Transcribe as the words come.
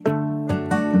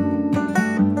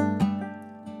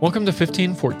Welcome to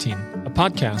 1514, a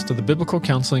podcast of the Biblical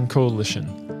Counseling Coalition.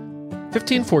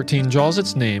 1514 draws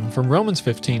its name from Romans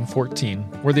 15:14,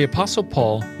 where the Apostle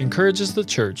Paul encourages the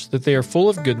church that they are full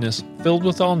of goodness, filled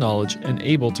with all knowledge, and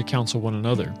able to counsel one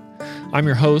another. I'm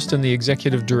your host and the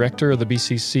Executive Director of the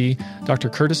BCC, Dr.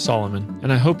 Curtis Solomon,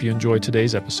 and I hope you enjoy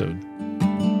today's episode.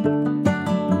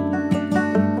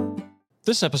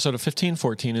 This episode of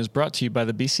 1514 is brought to you by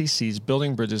the BCC's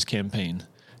Building Bridges campaign.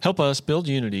 Help us build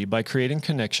unity by creating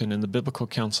connection in the biblical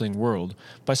counseling world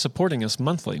by supporting us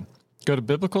monthly. Go to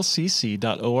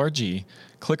biblicalcc.org,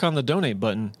 click on the donate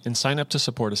button, and sign up to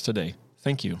support us today.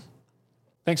 Thank you.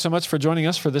 Thanks so much for joining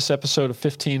us for this episode of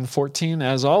 1514.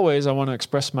 As always, I want to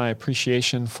express my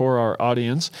appreciation for our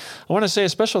audience. I want to say a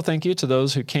special thank you to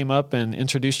those who came up and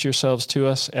introduced yourselves to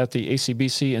us at the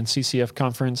ACBC and CCF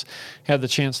conference. Had the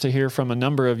chance to hear from a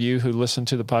number of you who listen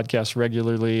to the podcast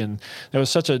regularly, and it was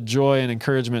such a joy and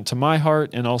encouragement to my heart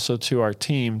and also to our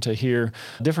team to hear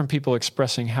different people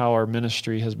expressing how our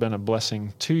ministry has been a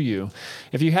blessing to you.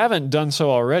 If you haven't done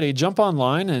so already, jump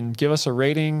online and give us a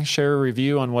rating, share a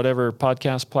review on whatever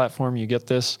podcast platform you get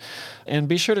this, and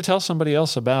be sure to tell somebody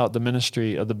else about the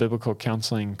ministry of the Biblical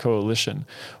Counseling Coalition.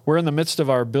 We're in the midst of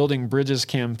our Building Bridges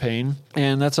campaign,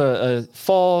 and that's a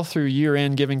fall through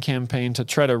year-end giving campaign to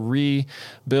try to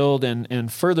rebuild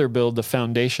and further build the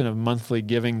foundation of monthly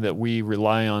giving that we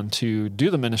rely on to do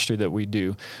the ministry that we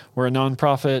do. We're a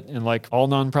nonprofit, and like all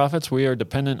nonprofits, we are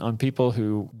dependent on people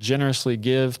who generously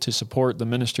give to support the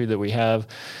ministry that we have.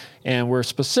 And we're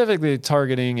specifically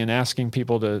targeting and asking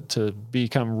people to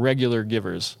become regular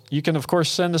givers. You can, of course,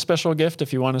 send a special gift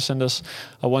if you want to send us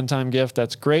a one-time gift.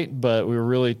 That's great, but we're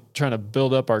really trying to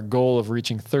build up our goal of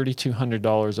reaching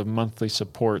 $3,200 of monthly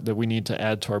support that we need to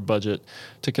add to our budget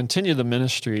to continue the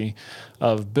ministry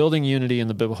of building unity in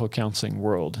the biblical counseling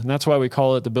world. And that's why we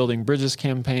call it the Building Bridges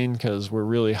campaign, because we're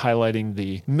really highlighting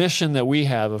the mission that we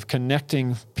have of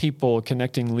connecting people,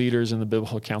 connecting leaders in the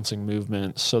biblical counseling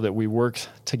movement so that we work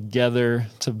together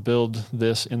to build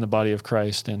this in the body of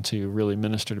Christ and to really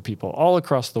minister to people all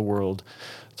across the world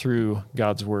through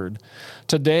God's Word.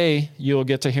 Today, you'll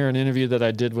get to hear an interview that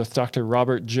I did with Dr.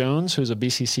 Robert Jones, who's a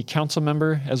BCC council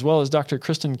member, as well as Dr.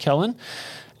 Kristen Kellen,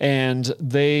 and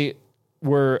they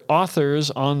were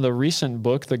authors on the recent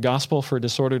book, The Gospel for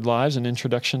Disordered Lives, An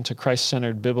Introduction to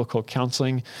Christ-Centered Biblical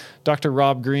Counseling. Dr.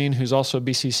 Rob Green, who's also a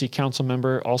BCC council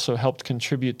member, also helped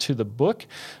contribute to the book,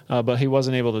 but he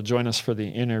wasn't able to join us for the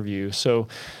interview. So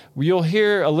you'll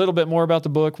hear a little bit more about the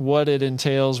book, what it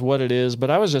entails, what it is, but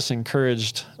I was just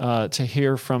encouraged to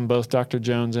hear from both Dr.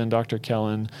 Jones and Dr.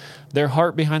 Kellen, their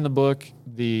heart behind the book,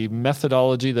 the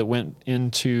methodology that went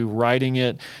into writing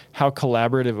it, how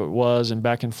collaborative it was, and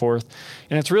back and forth.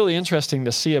 And it's really interesting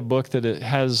to see a book that it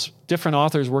has different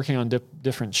authors working on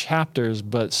different chapters,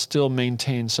 but still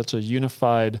maintains such a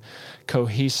unified,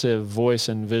 cohesive voice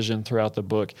and vision throughout the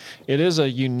book. It is a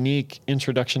unique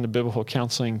introduction to biblical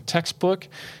counseling textbook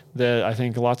that I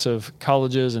think lots of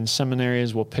colleges and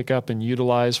seminaries will pick up and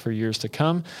utilize for years to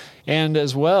come. And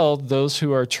as well, those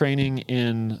who are training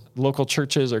in local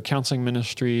churches or counseling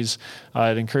ministries,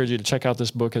 I'd encourage you to check out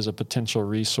this book as a potential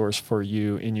resource for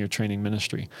you in your training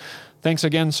ministry. Thanks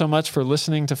again so much for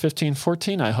listening to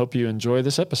 1514. I hope you enjoy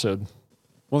this episode.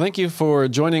 Well, thank you for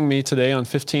joining me today on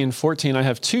 1514. I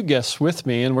have two guests with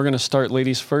me, and we're going to start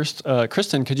ladies first.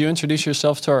 Kristen, could you introduce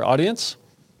yourself to our audience?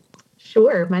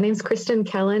 Sure. My name is Kristen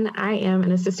Kellen. I am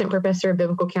an assistant professor of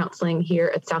biblical counseling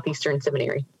here at Southeastern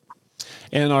Seminary.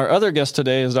 And our other guest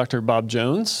today is Dr. Bob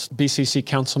Jones, BCC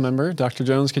council member. Dr.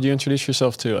 Jones, could you introduce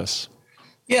yourself to us?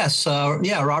 Yes.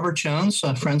 Robert Jones.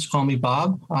 Friends call me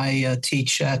Bob. I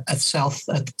teach at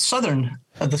the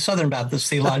Southern Baptist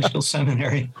Theological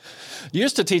Seminary. You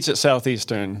used to teach at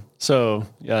Southeastern, so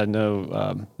yeah, I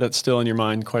know that's still in your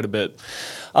mind quite a bit.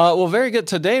 Well, very good.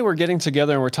 Today we're getting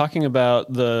together and we're talking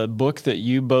about the book that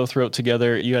you both wrote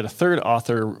together. You had a third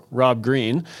author, Rob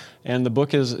Green, and the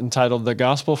book is entitled The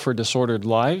Gospel for Disordered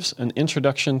Lives, An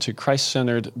Introduction to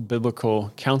Christ-Centered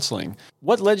Biblical Counseling.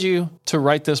 What led you to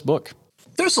write this book?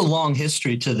 There's a long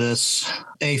history to this.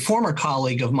 A former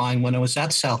colleague of mine, when I was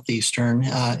at Southeastern,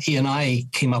 he and I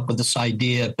came up with this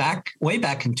idea way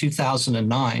back in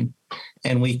 2009,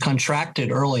 and we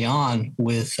contracted early on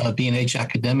with B&H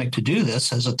Academic to do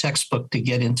this as a textbook to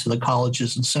get into the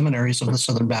colleges and seminaries of the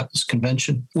Southern Baptist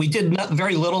Convention. We did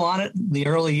very little on it in the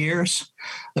early years.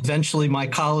 Eventually, my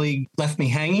colleague left me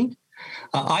hanging.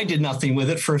 I did nothing with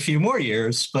it for a few more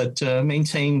years, but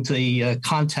maintained the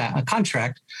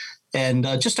contract. And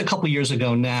just a couple of years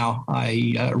ago now,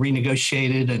 I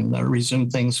renegotiated and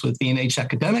resumed things with B&H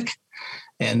Academic.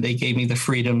 and they gave me the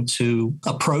freedom to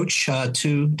approach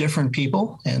two different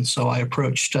people. And so I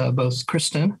approached both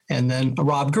Kristen and then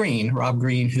Rob Green,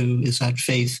 who is at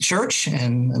Faith Church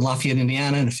in Lafayette,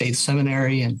 Indiana, and Faith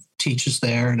Seminary, and teaches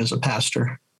there and is a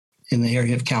pastor in the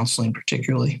area of counseling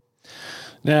particularly.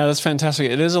 Yeah, that's fantastic.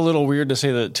 It is a little weird to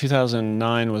say that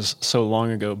 2009 was so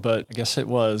long ago, but I guess it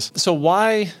was. So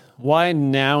why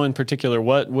now in particular?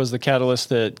 What was the catalyst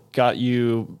that got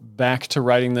you back to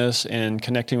writing this and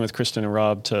connecting with Kristen and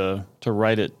Rob to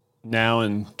write it now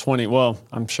in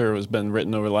I'm sure it was been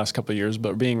written over the last couple of years,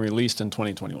 but being released in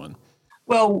 2021?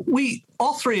 Well,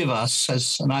 all three of us,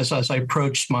 as I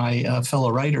approached my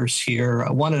fellow writers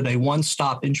here, wanted a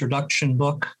one-stop introduction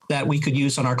book that we could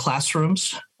use in our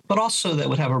classrooms, but also that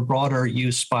would have a broader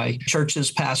use by churches,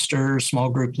 pastors, small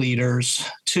group leaders,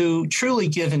 to truly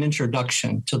give an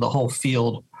introduction to the whole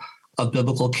field of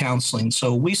biblical counseling.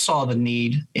 So we saw the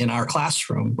need in our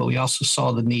classroom, but we also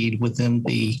saw the need within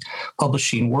the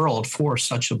publishing world for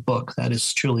such a book that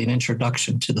is truly an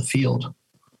introduction to the field.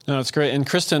 No, that's great. And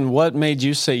Kristen, what made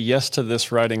you say yes to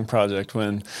this writing project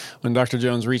when Dr.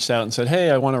 Jones reached out and said, "Hey,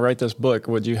 I want to write this book.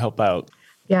 Would you help out?"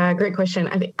 Yeah, great question.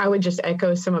 I think I would just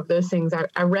echo some of those things.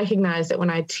 I recognize that when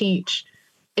I teach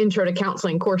intro to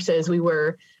counseling courses, we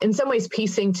were in some ways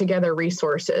piecing together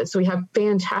resources. So we have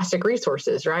fantastic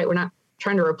resources, right? We're not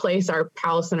trying to replace our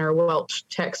Powlison or Welch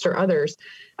text or others,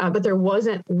 but there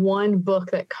wasn't one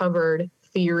book that covered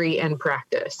theory and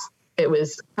practice. It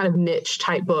was kind of niche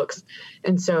type books.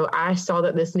 And so I saw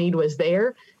that this need was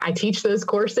there. I teach those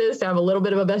courses to have a little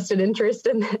bit of a vested interest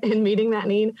in meeting that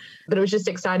need. But it was just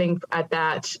exciting at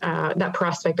that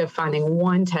prospect of finding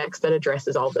one text that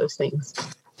addresses all those things.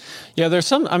 Yeah, there's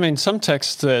some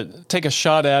texts that take a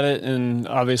shot at it, and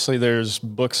obviously there's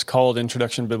books called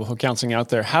Introduction to Biblical Counseling out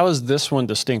there. How is this one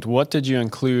distinct? What did you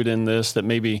include in this that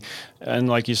maybe, and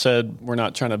like you said, we're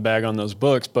not trying to bag on those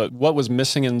books, but what was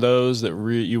missing in those that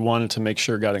you wanted to make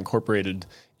sure got incorporated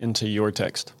into your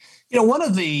text? One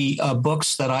of the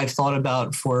books that I've thought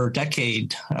about for a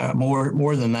decade,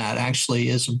 more than that actually,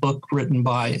 is a book written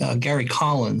by Gary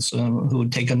Collins, who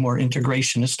would take a more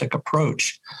integrationistic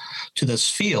approach to this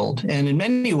field. And in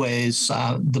many ways,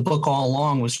 the book all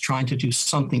along was trying to do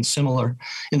something similar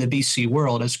in the BC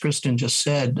world, as Kristen just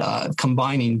said,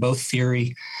 combining both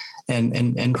theory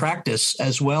and practice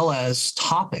as well as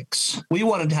topics. We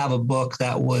wanted to have a book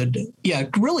that would,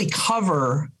 really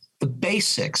cover the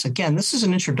basics. Again, this is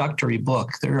an introductory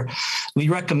book. We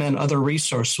recommend other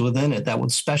resources within it that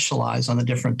would specialize on the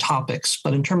different topics.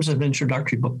 But in terms of an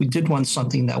introductory book, we did want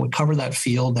something that would cover that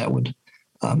field, that would,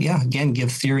 again,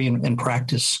 give theory and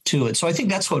practice to it. So I think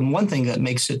that's one thing that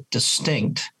makes it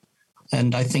distinct.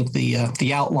 And I think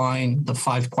the outline, the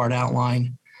 5-part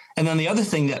outline. And then the other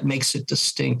thing that makes it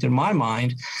distinct in my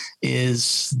mind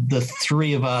is the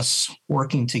three of us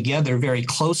working together very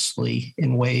closely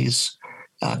in ways.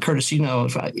 Curtis,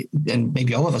 and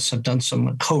maybe all of us have done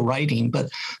some co-writing, but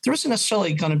there isn't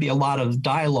necessarily going to be a lot of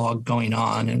dialogue going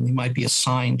on, and we might be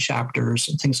assigned chapters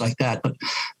and things like that. But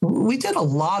we did a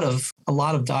lot of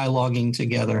dialoguing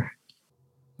together.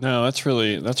 No, that's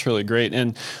really great.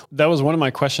 And that was one of my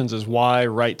questions: is why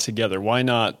write together? Why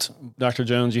not, Dr.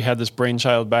 Jones? You had this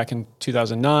brainchild back in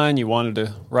 2009. You wanted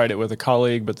to write it with a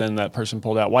colleague, but then that person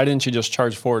pulled out. Why didn't you just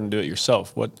charge forward and do it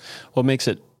yourself? What makes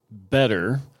it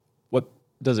better?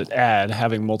 Does it add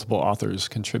having multiple authors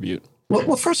contribute?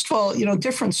 Well, first of all,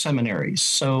 different seminaries.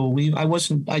 So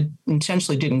I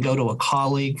intentionally didn't go to a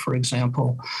colleague, for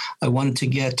example. I wanted to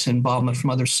get involvement from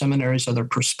other seminaries, other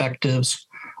perspectives.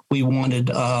 We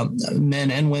wanted men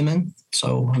and women,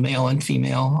 so male and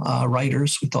female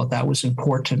writers. We thought that was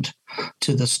important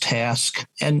to this task.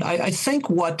 And I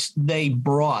think what they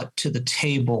brought to the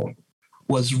table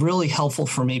was really helpful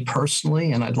for me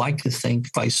personally, and I'd like to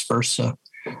think vice versa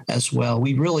as well.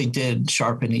 We really did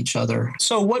sharpen each other.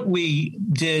 So what we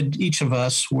did, each of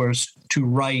us, was to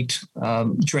write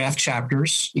draft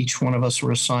chapters. Each one of us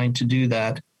were assigned to do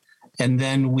that. And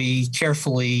then we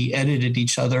carefully edited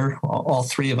each other. All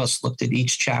three of us looked at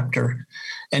each chapter.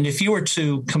 And if you were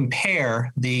to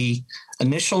compare the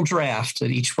initial draft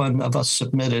that each one of us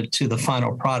submitted to the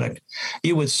final product,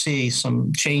 you would see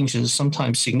some changes,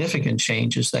 sometimes significant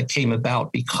changes that came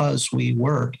about because we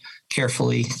were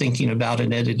carefully thinking about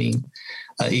and editing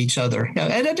each other.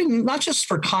 Editing not just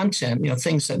for content,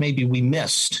 things that maybe we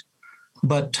missed,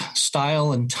 but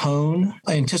style and tone,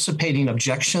 anticipating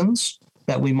objections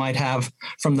that we might have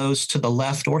from those to the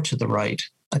left or to the right.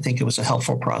 I think it was a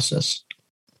helpful process.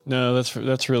 No,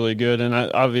 that's really good. And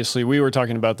obviously, we were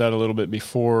talking about that a little bit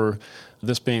before,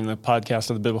 this being the podcast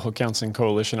of the Biblical Counseling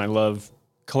Coalition. I love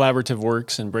collaborative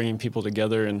works and bringing people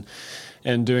together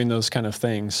and doing those kind of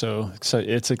things. So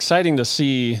it's exciting to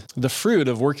see the fruit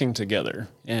of working together,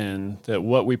 and that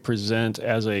what we present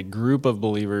as a group of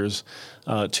believers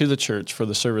to the church for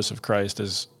the service of Christ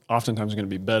is oftentimes going to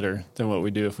be better than what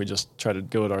we do if we just try to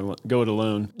go it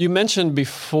alone. You mentioned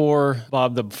before,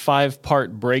 Bob, the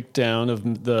 5-part breakdown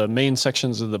of the main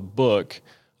sections of the book.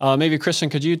 Maybe, Kristen,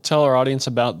 could you tell our audience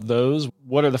about those?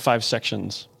 What are the 5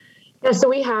 sections? Yeah, so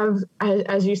we have,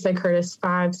 as you said, Curtis,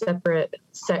 5 separate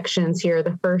sections here.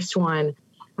 The first one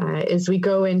is we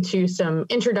go into some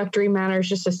introductory matters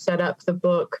just to set up the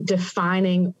book,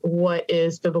 defining what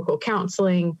is biblical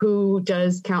counseling, who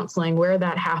does counseling, where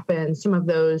that happens, some of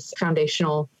those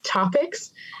foundational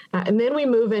topics. And then we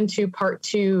move into part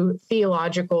 2,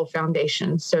 theological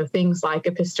foundations. So things like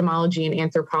epistemology and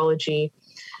anthropology.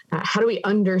 How do we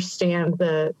understand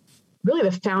the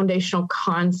foundational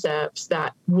concepts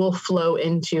that will flow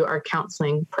into our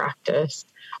counseling practice?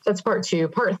 That's part 2.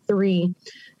 Part 3,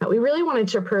 we really wanted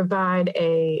to provide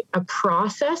a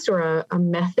process or a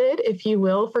method, if you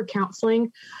will, for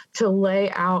counseling to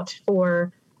lay out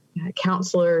for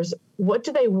counselors. What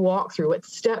do they walk through? What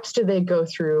steps do they go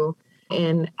through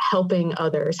in helping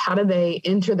others? How do they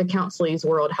enter the counselee's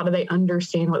world? How do they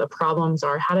understand what the problems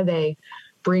are? How do they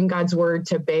bring God's word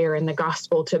to bear and the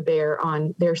gospel to bear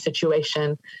on their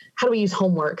situation? How do we use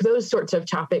homework? Those sorts of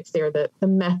topics there, the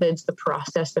methods, the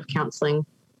process of counseling.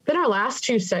 Then our last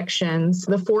 2 sections,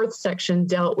 the 4th section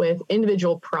dealt with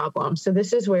individual problems. So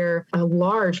this is where a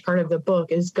large part of the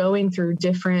book is going through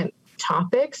different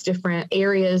topics, different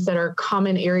areas that are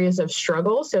common areas of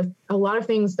struggle. So a lot of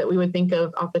things that we would think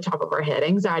of off the top of our head: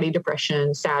 anxiety,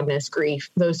 depression, sadness,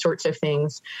 grief, those sorts of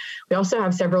things. We also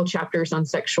have several chapters on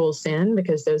sexual sin,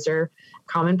 because those are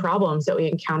common problems that we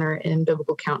encounter in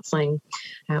biblical counseling.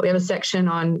 We have a section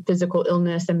on physical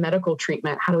illness and medical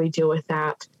treatment. How do we deal with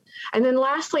that? And then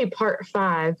lastly, part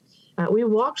 5, we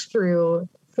walked through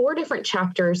 4 different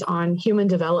chapters on human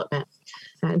development.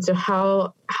 And so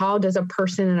how does a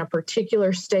person in a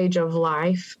particular stage of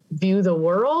life view the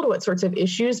world? What sorts of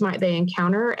issues might they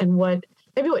encounter? And what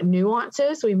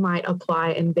nuances we might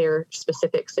apply in their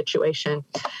specific situation?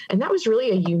 And that was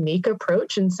really a unique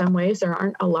approach in some ways. There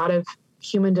aren't a lot of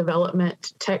human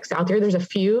development texts out there. There's a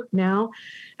few now,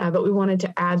 but we wanted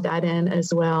to add that in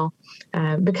as well,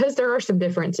 because there are some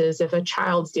differences if a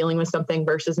child's dealing with something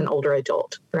versus an older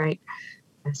adult, right?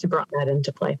 So brought that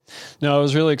into play. No, I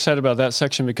was really excited about that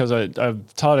section because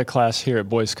I've taught a class here at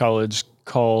Boyce College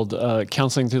called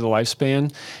Counseling Through the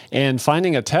Lifespan, and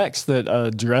finding a text that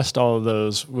addressed all of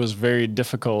those was very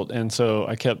difficult. And so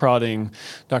I kept prodding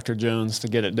Dr. Jones to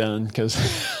get it done, because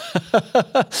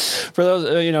for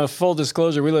those, full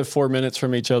disclosure, we live 4 minutes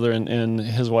from each other, and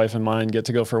his wife and mine get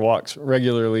to go for walks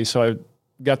regularly. So I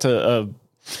got to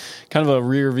kind of a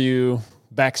rear view,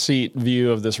 backseat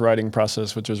view of this writing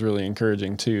process, which was really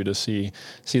encouraging too, to see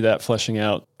that fleshing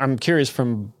out. I'm curious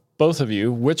from both of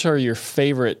you, which are your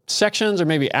favorite sections or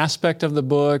maybe aspect of the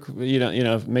book,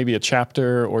 maybe a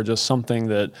chapter or just something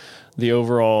that the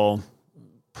overall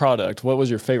product, what was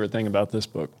your favorite thing about this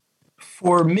book?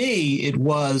 For me, it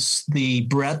was the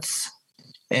breadth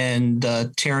and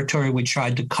territory we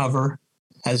tried to cover.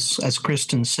 As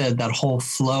Kristen said, that whole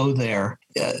flow there,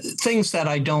 things that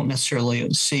I don't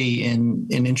necessarily see in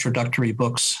introductory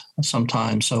books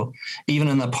sometimes. So even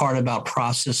in the part about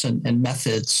process and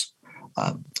methods,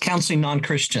 counseling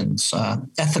non-Christians,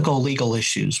 ethical, legal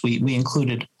issues, we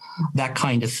included that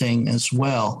kind of thing as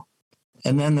well.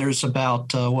 And then there's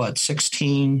about,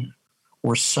 16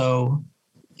 or so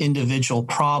individual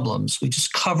problems. We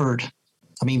just covered,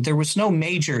 there was no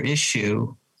major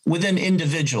issue within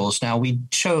individuals. Now, we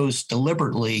chose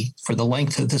deliberately for the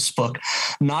length of this book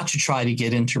not to try to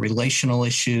get into relational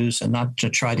issues and not to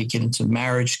try to get into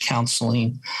marriage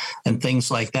counseling and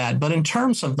things like that. But in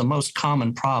terms of the most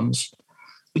common problems,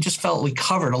 we just felt we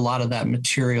covered a lot of that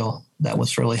material that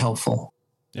was really helpful.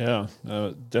 Yeah,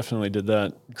 definitely did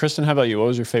that. Kristen, how about you? What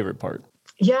was your favorite part?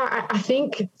 Yeah, I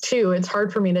think, too, it's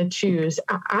hard for me to choose.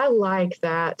 I like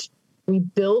that we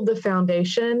build the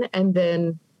foundation and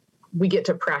then we get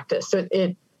to practice. So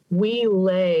we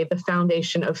lay the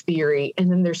foundation of theory,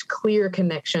 and then there's clear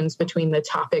connections between the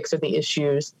topics or the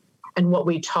issues and what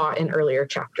we taught in earlier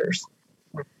chapters.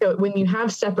 So when you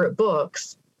have separate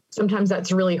books, sometimes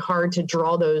that's really hard to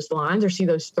draw those lines or see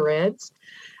those threads,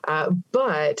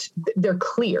 but they're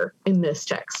clear in this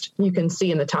text. You can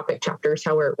see in the topic chapters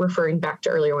how we're referring back to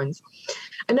earlier ones.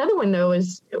 Another one, though,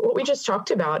 is what we just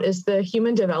talked about, is the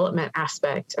human development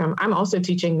aspect. I'm also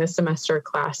teaching this semester a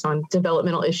class on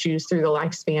developmental issues through the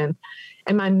lifespan.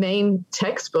 And my main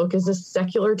textbook is a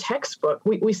secular textbook.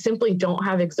 We simply don't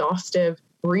have exhaustive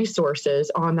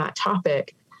resources on that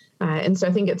topic. And so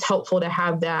I think it's helpful to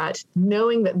have that,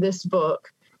 knowing that this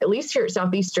book, at least here at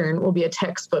Southeastern, will be a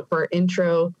textbook for our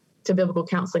intro to biblical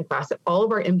counseling class that all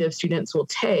of our MDiv students will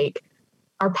take.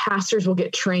 Our pastors will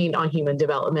get trained on human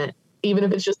development. Even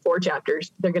if it's just 4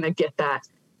 chapters, they're going to get that.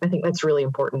 I think that's really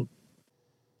important.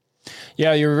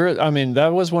 Yeah,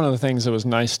 that was one of the things that was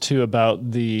nice too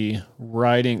about the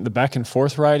writing, the back and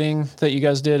forth writing that you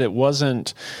guys did. It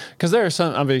wasn't, because there are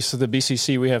some, obviously the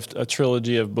BCC, we have a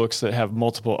trilogy of books that have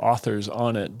multiple authors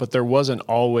on it, but there wasn't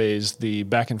always the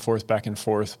back and forth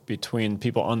between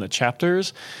people on the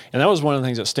chapters. And that was one of the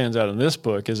things that stands out in this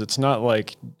book is it's not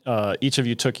like each of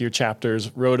you took your chapters,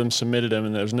 wrote them, submitted them,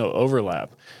 and there's no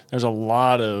overlap. There's a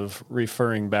lot of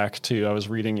referring back to, I was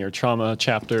reading your trauma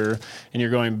chapter, and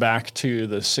you're going back to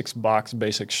the 6-box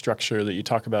basic structure that you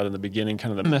talk about in the beginning,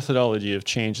 kind of the methodology of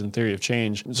change and theory of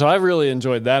change. So I really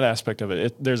enjoyed that aspect of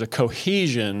it. There's a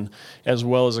cohesion as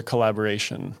well as a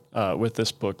collaboration with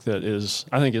this book that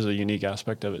I think is a unique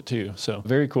aspect of it too. So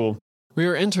very cool. We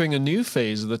are entering a new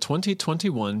phase of the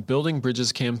 2021 Building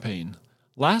Bridges campaign.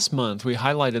 Last month, we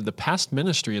highlighted the past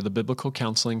ministry of the Biblical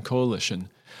Counseling Coalition,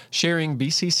 sharing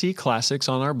BCC classics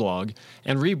on our blog,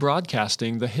 and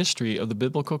rebroadcasting the History of the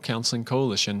Biblical Counseling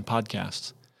Coalition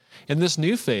podcasts. In this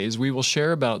new phase, we will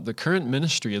share about the current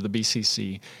ministry of the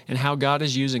BCC and how God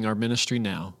is using our ministry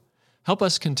now. Help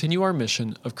us continue our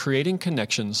mission of creating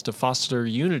connections to foster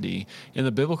unity in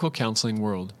the biblical counseling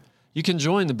world. You can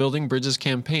join the Building Bridges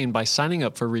campaign by signing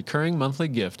up for a recurring monthly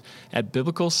gift at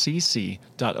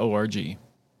biblicalcc.org.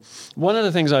 One of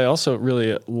the things I also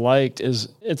really liked is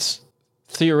it's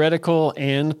theoretical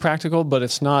and practical, but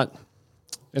it's not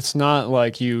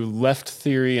like you left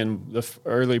theory in the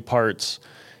early parts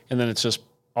and then it's just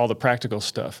all the practical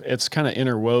stuff. It's kind of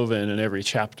interwoven in every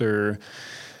chapter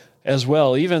as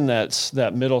well. Even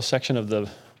that middle section of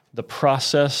the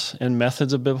process and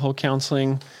methods of biblical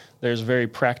counseling, there's very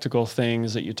practical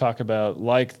things that you talk about,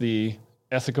 like the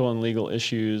ethical and legal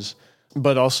issues,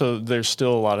 but also there's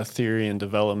still a lot of theory and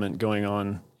development going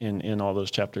on in all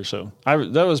those chapters. So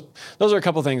those are a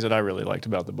couple of things that I really liked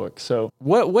about the book. So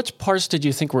which parts did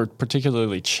you think were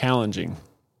particularly challenging,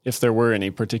 if there were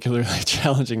any particularly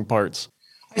challenging parts?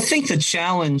 I think the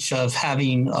challenge of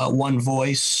having one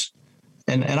voice,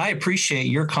 and I appreciate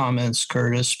your comments,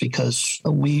 Curtis, because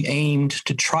we aimed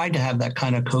to try to have that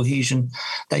kind of cohesion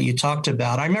that you talked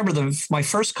about. I remember my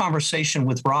first conversation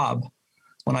with Rob,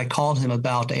 when I called him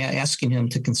about asking him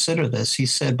to consider this, he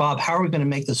said, "Bob, how are we going to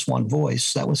make this one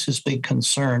voice?" That was his big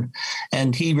concern.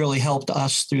 And he really helped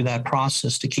us through that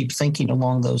process to keep thinking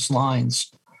along those lines.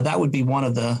 That would be one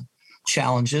of the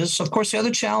challenges. Of course, the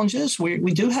other challenge is we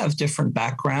do have different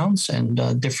backgrounds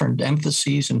and different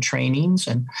emphases and trainings.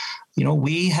 And,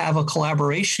 we have a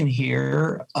collaboration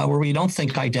here where we don't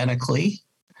think identically.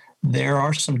 There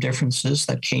are some differences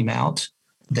that came out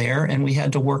there, and we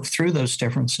had to work through those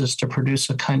differences to produce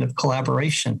a kind of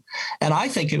collaboration. And I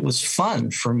think it was fun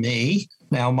for me.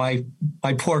 Now, my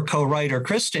poor co-writer,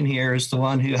 Kristen, here is the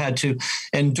one who had to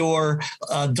endure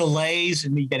delays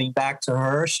in me getting back to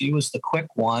her. She was the quick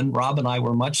one. Rob and I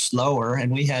were much slower,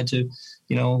 and we had to,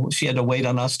 she had to wait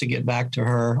on us to get back to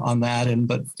her on that.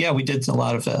 But yeah, we did a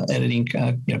lot of editing,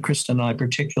 Kristen and I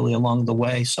particularly along the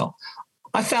way. So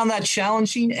I found that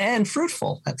challenging and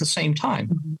fruitful at the same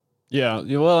time. Yeah.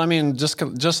 Well, I mean,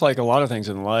 just like a lot of things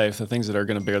in life, the things that are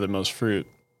going to bear the most fruit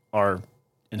are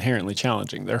inherently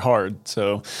challenging. They're hard.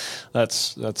 So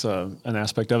that's an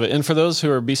aspect of it. And for those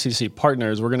who are BCC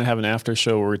partners, we're going to have an after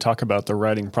show where we talk about the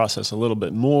writing process a little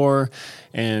bit more.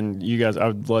 And you guys, I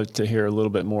would love to hear a little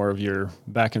bit more of your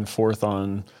back and forth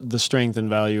on the strength and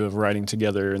value of writing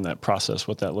together in that process,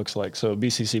 what that looks like. So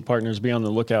BCC partners, be on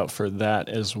the lookout for that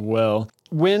as well.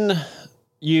 When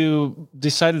you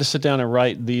decided to sit down and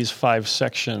write these 5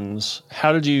 sections,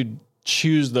 how did you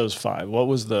choose those 5? What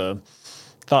was the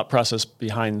thought process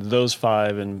behind those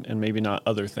 5 and maybe not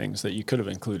other things that you could have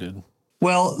included?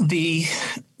 Well, the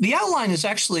outline has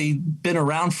actually been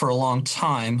around for a long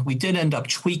time. We did end up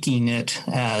tweaking it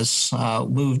as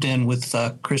moved in with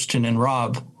Kristen and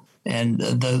Rob. And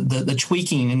the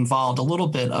tweaking involved a little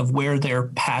bit of where their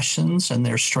passions and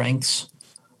their strengths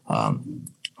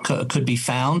could be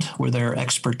found, where their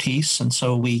expertise. And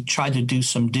so we tried to do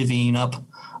some divvying up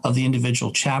of the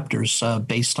individual chapters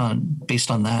based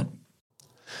on that.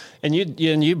 And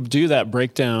you do that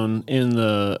breakdown in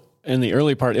the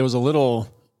early part. It was a little,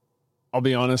 I'll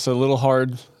be honest, a little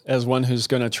hard as one who's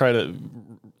going to try to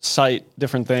cite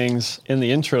different things. In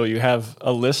the intro, you have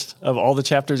a list of all the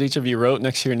chapters each of you wrote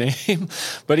next to your name,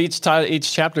 but each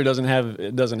chapter doesn't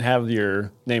have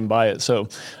your name by it. So,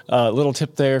 little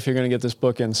tip there: if you're going to get this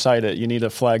book and cite it, you need to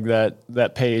flag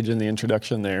that page in the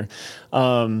introduction there.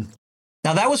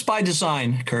 Now, that was by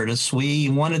design, Curtis. We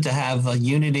wanted to have a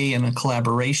unity and a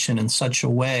collaboration in such a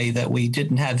way that we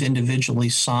didn't have individually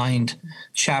signed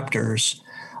chapters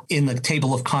in the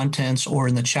table of contents or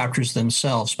in the chapters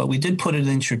themselves. But we did put it in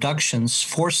introductions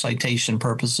for citation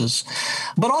purposes,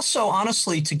 but also,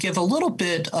 honestly, to give a little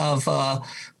bit of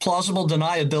plausible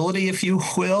deniability, if you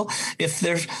will. If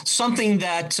there's something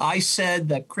that I said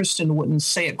that Kristen wouldn't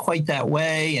say it quite that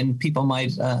way, and people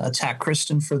might attack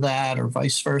Kristen for that, or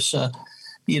vice versa,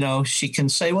 she can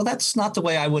say, well, that's not the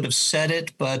way I would have said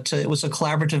it, but it was a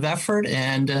collaborative effort.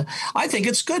 And I think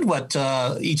it's good what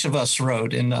each of us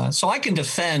wrote. And so I can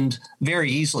defend very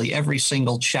easily every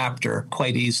single chapter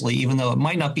quite easily, even though it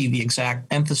might not be the exact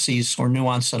emphases or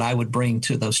nuance that I would bring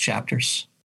to those chapters.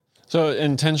 So it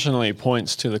intentionally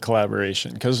points to the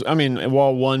collaboration, because,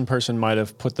 while one person might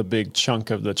have put the big chunk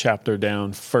of the chapter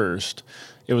down first,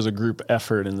 it was a group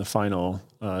effort in the final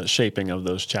shaping of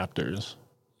those chapters.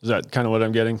 Is that kind of what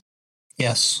I'm getting?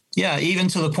 Yes. Yeah, even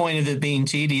to the point of it being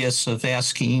tedious, of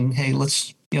asking, hey,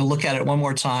 let's look at it one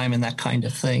more time, and that kind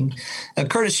of thing.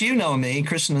 Curtis, you know me.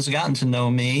 Kristen has gotten to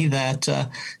know me, that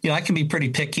I can be pretty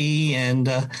picky and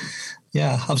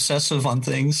obsessive on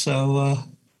things. So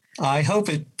I hope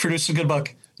it produces a good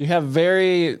book. You have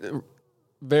very,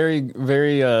 very,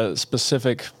 very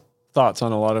specific thoughts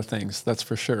on a lot of things. That's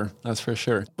for sure.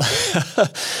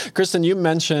 Kristen, you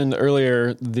mentioned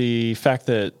earlier the fact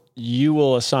that you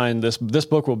will assign this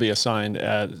book will be assigned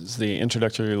as the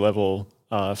introductory level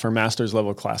for master's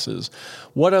level classes.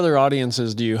 What other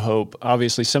audiences do you hope?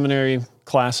 Obviously, seminary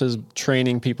classes,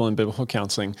 training people in biblical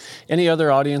counseling. Any other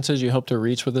audiences you hope to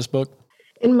reach with this book?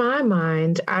 In my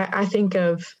mind, I think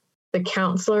of the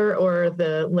counselor or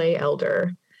the lay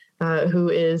elder who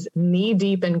is knee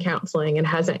deep in counseling and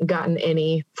hasn't gotten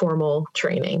any formal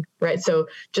training, right? So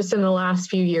just in the last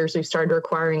few years, we've started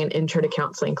requiring an intro to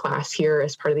counseling class here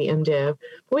as part of the MDiv.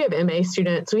 We have MA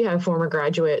students, we have former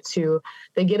graduates who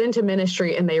they get into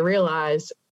ministry and they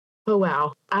realize, oh,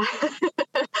 wow,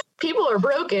 people are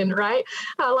broken, right?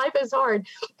 Life is hard.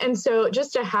 And so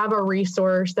just to have a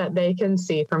resource that they can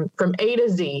see from A to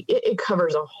Z, it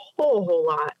covers a whole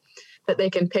lot that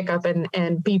they can pick up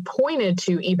and be pointed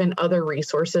to even other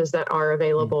resources that are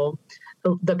available.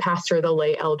 The pastor, the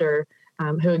lay elder,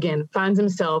 who again finds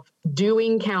himself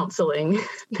doing counseling,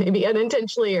 maybe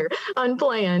unintentionally or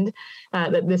unplanned,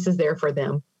 that this is there for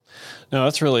them. No,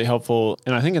 that's really helpful.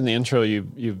 And I think in the intro,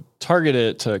 you target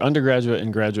it to undergraduate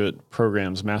and graduate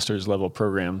programs, master's level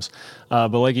programs.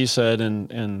 But like you said,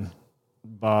 and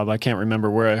Bob, I can't remember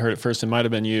where I heard it first. It might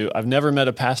have been you. I've never met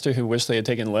a pastor who wished they had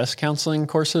taken less counseling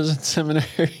courses in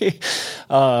seminary.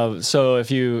 So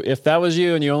if that was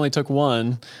you and you only took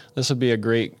one, this would be a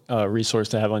great resource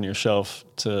to have on your shelf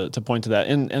to point to that.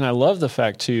 And I love the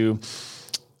fact too.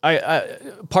 I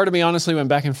part of me honestly went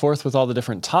back and forth with all the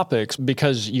different topics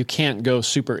because you can't go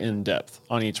super in depth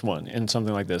on each one in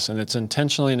something like this, and it's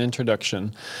intentionally an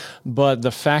introduction. But the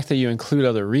fact that you include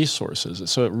other resources,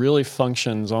 so it really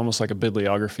functions almost like a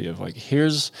bibliography of like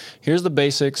here's the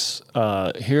basics,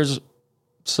 here's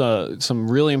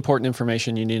some really important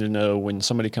information you need to know when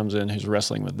somebody comes in who's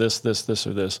wrestling with this,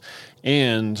 or this,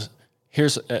 and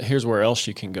here's where else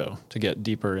you can go to get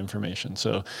deeper information.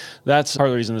 So that's part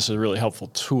of the reason this is a really helpful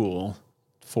tool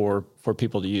for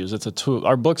people to use. It's a tool.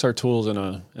 Our books are tools in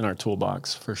our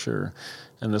toolbox for sure,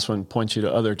 and this one points you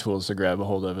to other tools to grab a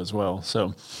hold of as well.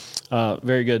 So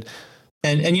very good.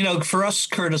 And for us,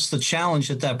 Curtis, the challenge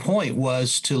at that point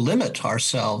was to limit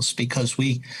ourselves because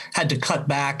we had to cut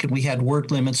back and we had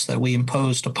word limits that we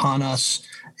imposed upon us.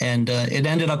 And it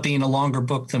ended up being a longer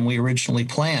book than we originally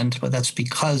planned, but that's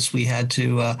because we had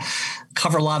to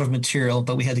cover a lot of material,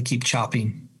 but we had to keep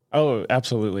chopping. Oh,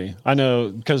 absolutely. I know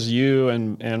because you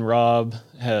and Rob,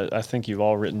 I think you've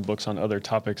all written books on other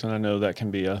topics, and I know that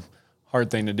can be a hard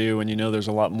thing to do when you know there's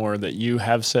a lot more that you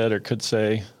have said or could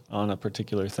say on a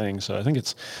particular thing. So I think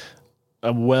it's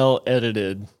a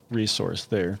well-edited resource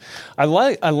there. I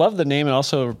love the name, and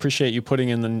also appreciate you putting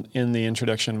in the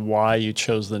introduction why you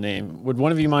chose the name. Would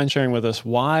one of you mind sharing with us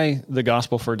why the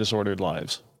Gospel for Disordered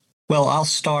Lives? Well, I'll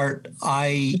start.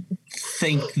 I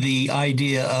think the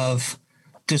idea of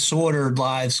Disordered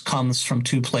Lives comes from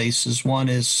two places. One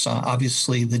is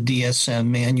obviously the DSM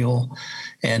manual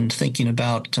and thinking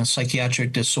about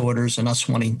psychiatric disorders and us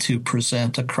wanting to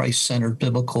present a Christ-centered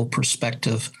biblical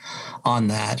perspective on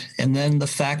that. And then the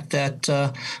fact that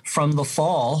from the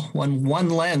fall, when one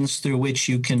lens through which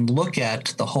you can look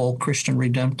at the whole Christian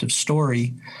redemptive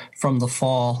story from the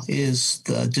fall is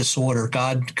the disorder.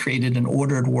 God created an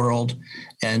ordered world,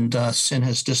 and sin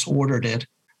has disordered it.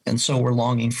 And so we're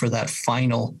longing for that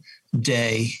final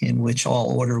day in which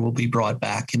all order will be brought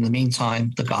back. In the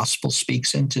meantime, the gospel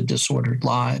speaks into disordered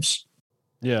lives.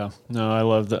 Yeah, no, I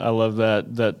love that. I love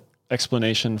that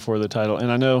explanation for the title.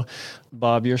 And I know,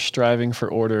 Bob, you're striving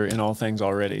for order in all things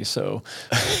already. So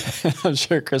I'm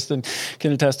sure Kristen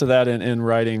can attest to that in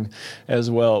writing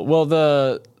as well.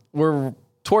 Well, we're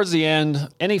towards the end.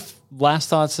 Any last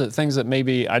thoughts, things that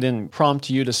maybe I didn't prompt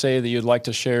you to say that you'd like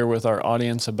to share with our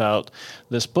audience about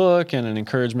this book and an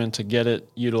encouragement to get it,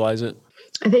 utilize it?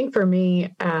 I think for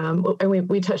me, and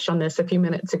we touched on this a few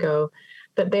minutes ago,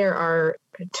 that there are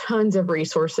tons of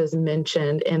resources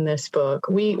mentioned in this book.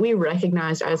 We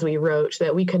recognized as we wrote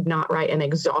that we could not write an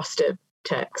exhaustive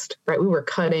text, right? We were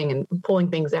cutting and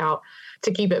pulling things out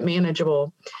to keep it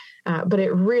manageable. But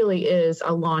it really is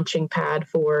a launching pad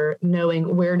for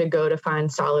knowing where to go to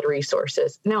find solid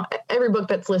resources. Now, every book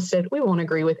that's listed, we won't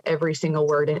agree with every single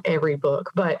word in every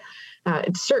book, but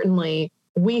certainly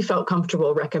we felt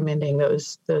comfortable recommending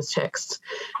those texts.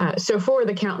 So for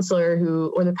the counselor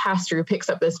or the pastor who picks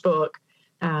up this book,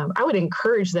 I would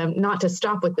encourage them not to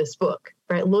stop with this book,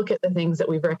 right? Look at the things that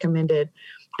we've recommended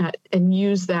and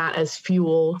use that as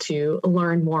fuel to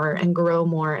learn more and grow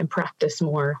more and practice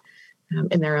more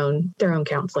in their own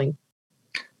counseling.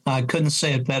 I couldn't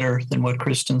say it better than what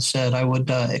Kristen said. I would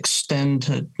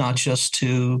extend not just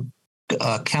to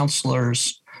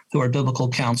counselors who are biblical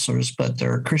counselors, but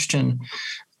there are Christian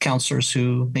counselors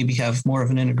who maybe have more of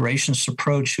an integrationist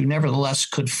approach, who nevertheless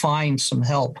could find some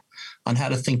help on how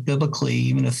to think biblically,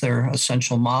 even if their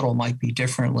essential model might be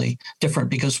different,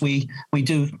 because we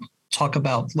do talk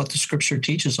about what the scripture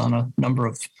teaches on a number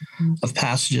of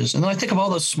passages. And then I think of all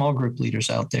those small group leaders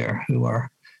out there who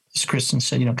are, as Kristen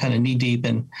said, kind of knee deep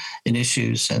in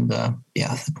issues, and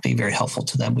it'd be very helpful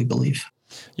to them, we believe.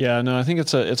 Yeah, no, I think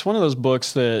it's one of those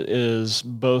books that is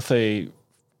both a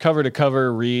cover to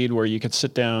cover read where you could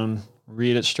sit down,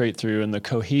 read it straight through, and the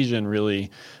cohesion really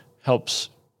helps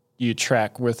you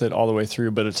track with it all the way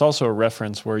through, but it's also a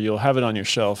reference where you'll have it on your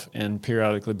shelf and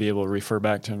periodically be able to refer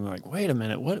back to it and like, wait a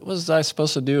minute, what was I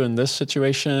supposed to do in this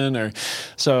situation?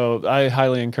 So I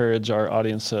highly encourage our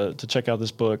audience to check out this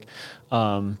book.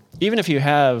 Even if you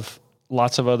have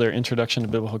lots of other introduction to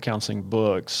biblical counseling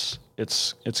books,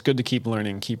 it's good to keep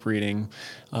learning, keep reading,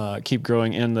 keep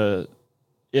growing. And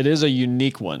it is a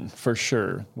unique one for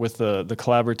sure with the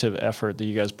collaborative effort that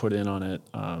you guys put in on it.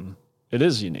 It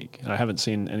is unique. I haven't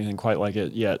seen anything quite like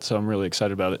it yet, so I'm really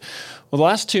excited about it. Well, the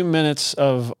last 2 minutes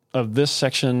of this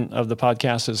section of the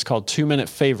podcast is called 2-minute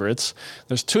favorites.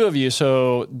 There's two of you,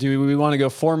 so do we want to go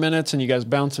 4 minutes and you guys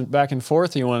bounce it back and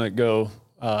forth, or you want to go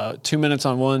 2 minutes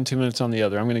on one, 2 minutes on the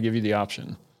other? I'm going to give you the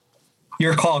option.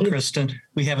 Your call, Kristen.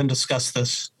 We haven't discussed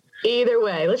this. Either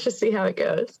way, let's just see how it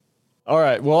goes. All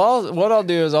right. Well, what I'll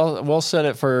do is we'll set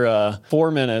it for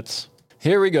 4 minutes.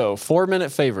 Here we go.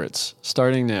 4-minute favorites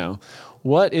starting now.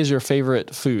 What is your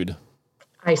favorite food?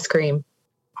 Ice cream.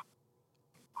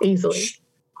 Easily.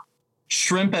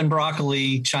 Shrimp and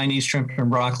broccoli, Chinese shrimp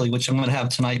and broccoli, which I'm going to have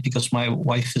tonight because my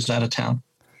wife is out of town.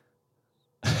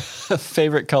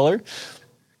 Favorite color?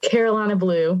 Carolina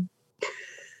blue.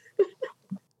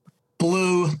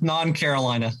 Blue,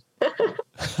 non-Carolina.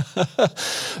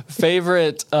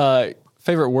 Favorite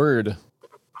word?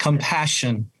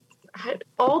 Compassion.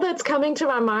 All that's coming to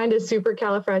my mind is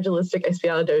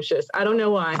supercalifragilisticexpialidocious. I don't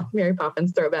know why. Mary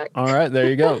Poppins throwback. All right, there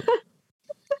you go.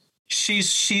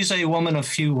 She's a woman of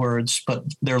few words, but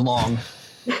they're long.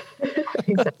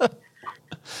 Exactly.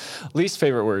 Least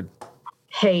favorite word?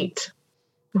 Hate.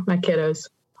 My kiddos.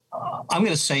 I'm going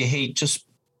to say hate. Just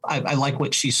I like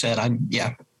what she said.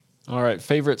 All right.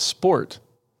 Favorite sport?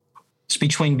 It's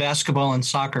between basketball and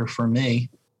soccer for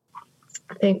me.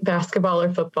 I think basketball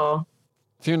or football.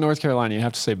 If you're in North Carolina, you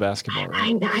have to say basketball, right?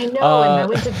 I know, and I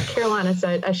went to Carolina,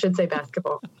 so I should say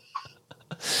basketball.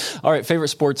 All right, favorite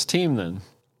sports team then?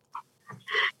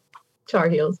 Tar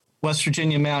Heels. West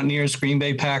Virginia Mountaineers, Green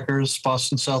Bay Packers,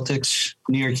 Boston Celtics,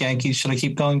 New York Yankees. Should I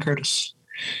keep going, Curtis?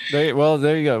 There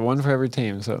you go. One for every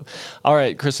team. So, all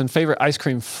right, Kristen, favorite ice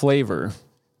cream flavor?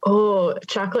 Oh,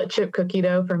 chocolate chip cookie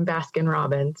dough from Baskin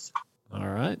Robbins. All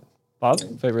right. Bob,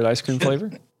 favorite ice cream flavor?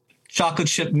 Chocolate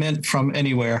chip mint from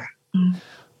anywhere.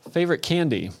 Favorite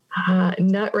candy?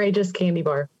 Nutrageous candy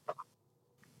bar.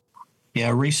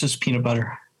 Yeah, Reese's peanut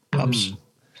butter cups.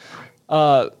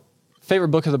 Favorite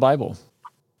book of the Bible?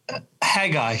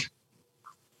 Haggai.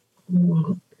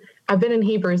 I've been in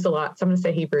Hebrews a lot, so I'm going to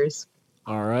say Hebrews.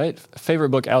 All right. Favorite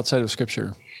book outside of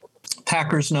Scripture?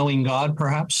 Packers Knowing God,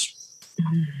 perhaps.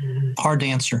 Hard to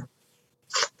answer.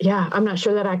 Yeah, I'm not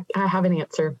sure that I have an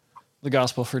answer. The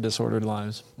Gospel for Disordered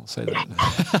Lives. We'll say that.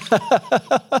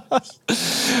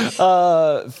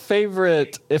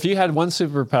 Favorite, if you had one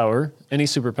superpower, any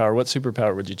superpower, what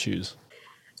superpower would you choose?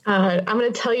 I'm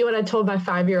going to tell you what I told my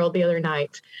 5-year-old the other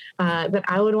night, that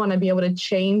I would want to be able to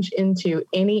change into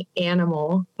any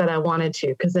animal that I wanted to,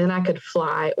 because then I could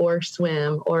fly or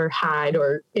swim or hide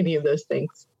or any of those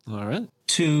things. All right.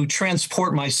 To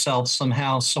transport myself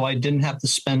somehow so I didn't have to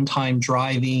spend time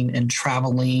driving and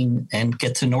traveling and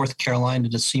get to North Carolina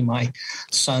to see my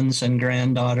sons and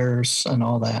granddaughters and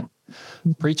all that.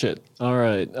 Preach it. All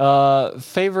right.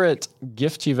 Favorite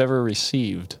gift you've ever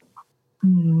received?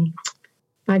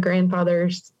 My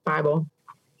grandfather's Bible.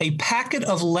 A packet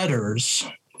of letters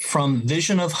from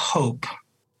Vision of Hope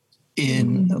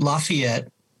in Lafayette,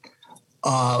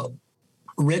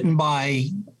 written by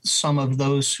some of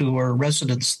those who are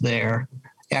residents there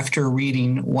after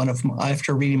reading my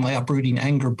Uprooting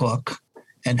Anger book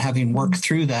and having worked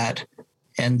through that.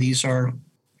 And these are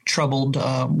troubled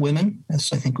women,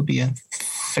 as I think would be a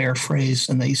fair phrase.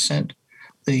 And they sent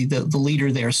the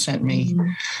leader there sent me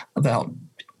about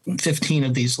 15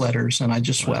 of these letters, and I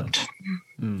just wept.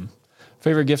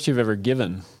 Favorite gift you've ever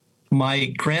given? My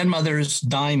grandmother's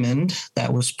diamond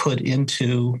that was put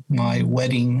into my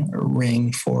wedding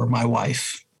ring for my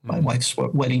wife. My wife's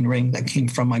wedding ring that came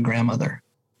from my grandmother.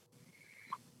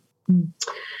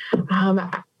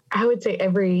 I would say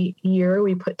every year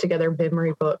we put together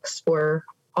memory books for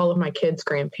all of my kids'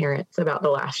 grandparents about the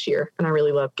last year, and I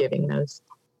really love giving those.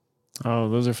 Oh,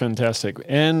 those are fantastic.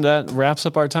 And that wraps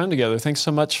up our time together. Thanks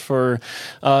so much for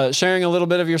sharing a little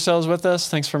bit of yourselves with us.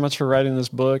 Thanks so much for writing this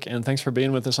book, and thanks for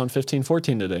being with us on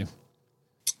 1514 today.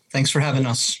 Thanks for having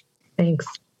us. Thanks.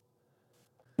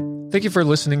 Thank you for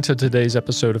listening to today's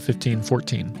episode of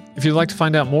 1514. If you'd like to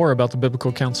find out more about the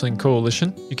Biblical Counseling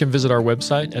Coalition, you can visit our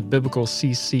website at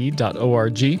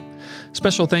biblicalcc.org.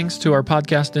 Special thanks to our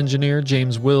podcast engineer,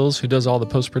 James Wills, who does all the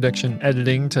post-production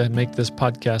editing to make this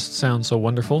podcast sound so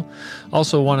wonderful.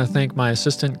 Also want to thank my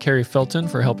assistant, Carrie Felton,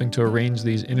 for helping to arrange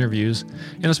these interviews.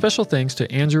 And a special thanks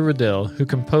to Andrew Riddell, who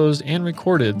composed and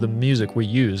recorded the music we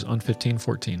use on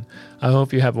 1514. I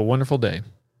hope you have a wonderful day.